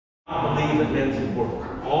believe that men should work.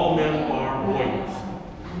 All men are warriors,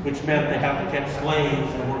 which meant they have to catch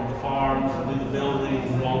slaves and work the farms and do the buildings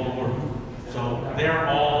and do all the work. So they're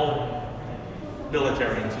all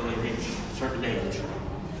military until they reach a certain age.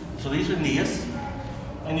 So these are Nias.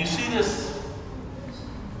 And you see this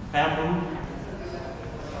bamboo.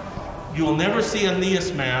 You will never see a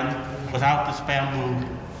Nias man without this bamboo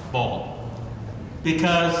ball.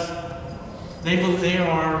 Because the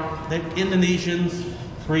Indonesians,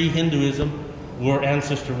 pre-Hinduism, were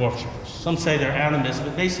ancestor worshippers. Some say they're animists,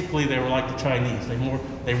 but basically they were like the Chinese.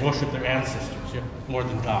 They worship their ancestors more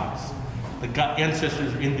than gods. The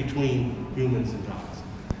ancestors are in between humans and gods.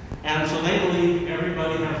 And so they believe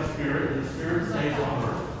everybody has a spirit, and the spirit stays on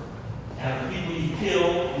earth. And the people you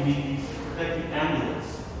kill, you need these protective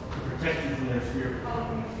amulets to protect you from their spirit.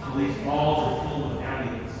 So these balls are full of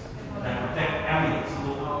amulets that protect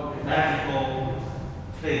little magical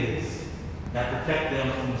things that protect them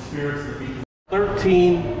from the spirits of the people.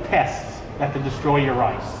 13 pests that can destroy your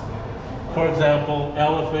rice. For example,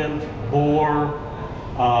 elephant, boar,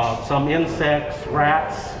 some insects,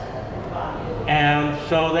 rats. And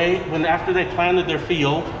so after they planted their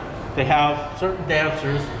field, they have certain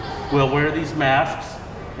dancers will wear these masks,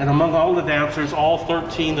 and among all the dancers, all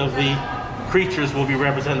 13 of the creatures will be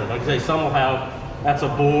represented. Like I say, some will have, that's a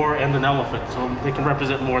boar and an elephant, so they can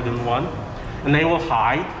represent more than one. And they will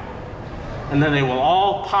hide, and then they will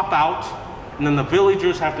all pop out, and then the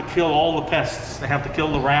villagers have to kill all the pests. They have to kill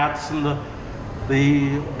the rats and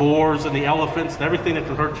the boars and the elephants and everything that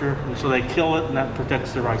can hurt you, and so they kill it, and that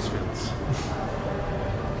protects the rice fields.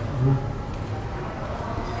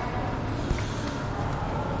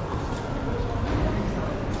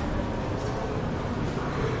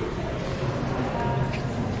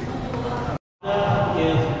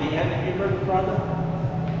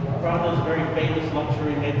 Prada is a very famous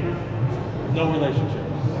luxury maker. No relationship.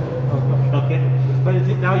 Okay? But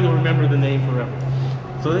now you'll remember the name forever.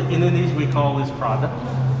 So in Indonesia we call this Prada.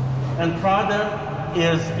 And Prada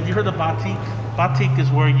is, have you heard of batik? Batik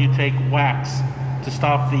is where you take wax to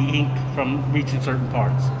stop the ink from reaching certain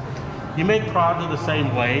parts. You make Prada the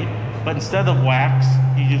same way, but instead of wax,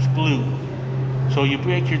 you use glue. So you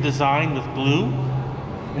make your design with glue,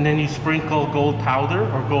 and then you sprinkle gold powder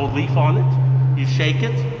or gold leaf on it. You shake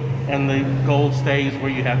it, and the gold stays where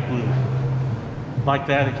you have glue. Like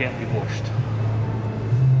that, it can't be washed.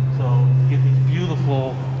 So you get these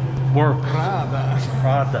beautiful works.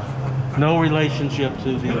 Prada. No relationship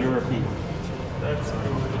to the Europeans. That's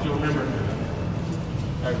good. Did you remember?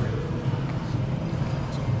 I agree.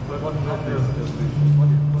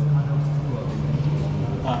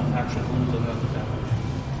 Actual glue is another thing.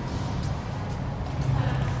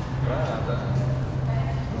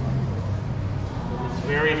 It's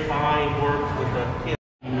very fine work with the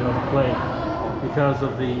clay. Because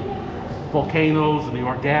of the volcanoes and the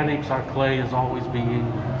organics, our clay is always being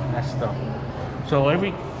messed up. So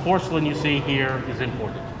every porcelain you see here is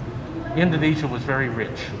imported. Indonesia was very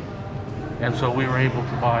rich, and so we were able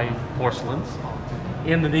to buy porcelains.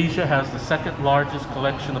 Indonesia has the second largest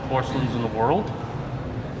collection of porcelains in the world.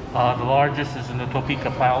 The largest is in the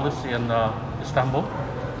Topeka Palace in Istanbul.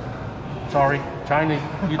 Sorry, China,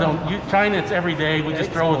 China, it's every day, we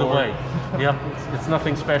just throw it away. Yep, it's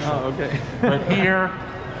nothing special. Oh, okay. But here,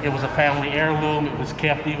 it was a family heirloom, it was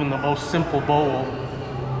kept, even the most simple bowl.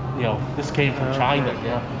 You know, this came from China,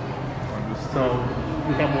 yeah. So,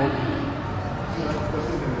 we have more.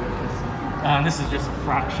 This is just a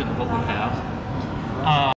fraction of what we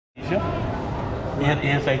have. It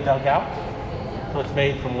is a dugout, so it's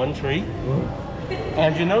made from one tree.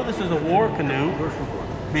 And you know this is a war canoe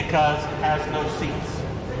because it has no seats.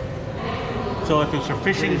 So if it's a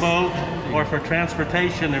fishing boat or for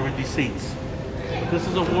transportation, there would be seats. But this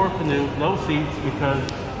is a war canoe, no seats because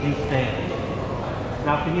you stand.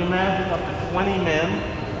 Now can you imagine up to 20 men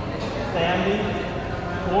standing,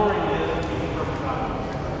 pouring this?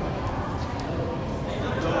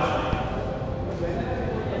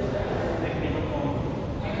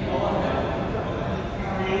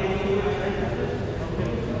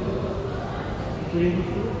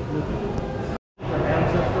 Your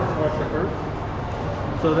ancestors worshippers.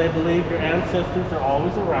 So they believe your ancestors are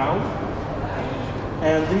always around.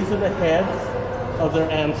 And these are the heads of their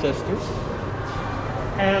ancestors.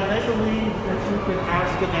 And they believe that you can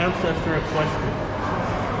ask an ancestor a question.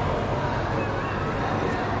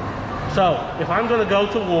 So, if I'm going to go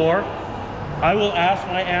to war, I will ask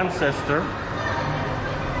my ancestor,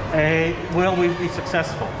 will we be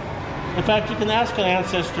successful? In fact, you can ask an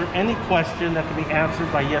ancestor any question that can be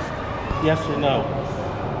answered by yes or no.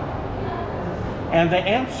 And they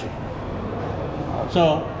answer.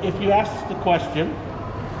 So, if you ask the question,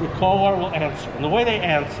 the Kowar will answer. And the way they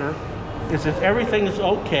answer is if everything is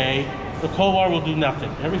okay, the Kowar will do nothing.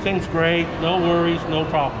 Everything's great, no worries, no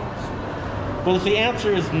problems. But if the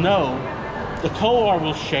answer is no, the Kowar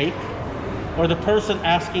will shake, or the person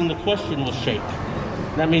asking the question will shake.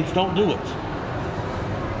 That means don't do it.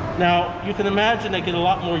 Now, you can imagine they get a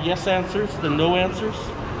lot more yes answers than no answers.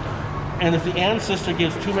 And if the ancestor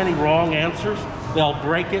gives too many wrong answers, they'll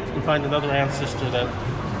break it and find another ancestor that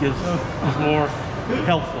is more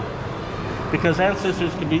helpful. Because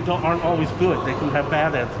ancestors aren't always good. They can have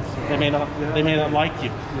bad ancestors. They may not like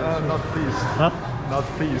you. Not pleased. Huh? Not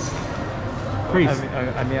pleased. Pleased.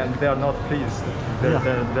 I mean, they are not pleased.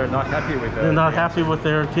 They're not happy with They're not happy with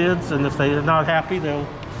their kids, and if they're not happy, they'll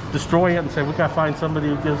destroy it and say, we gotta find somebody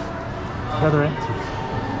who gives better answers.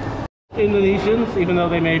 Indonesians, even though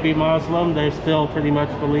they may be Muslim, they still pretty much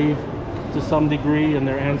believe to some degree in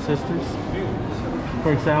their ancestors.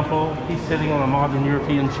 For example, he's sitting on a modern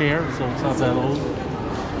European chair, so it's not that old.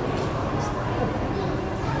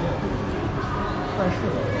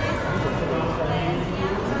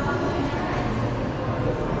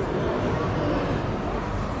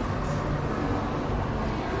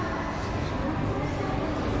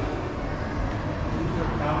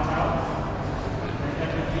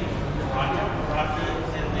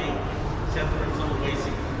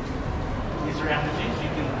 These are effigies. You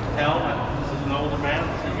can tell that this is an older man,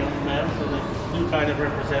 this is a younger man, so the blue kind of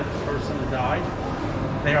represent the person who died.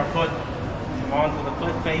 They are put onto the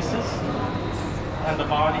cliff faces, and the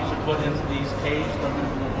bodies are put into these caves dug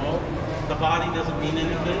into the wall. The body doesn't mean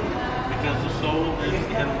anything because the soul is in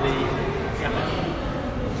the effigy.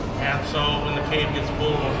 And so when the cave gets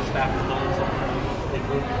full, we'll just stack the bones up. They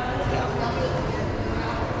group. Yeah.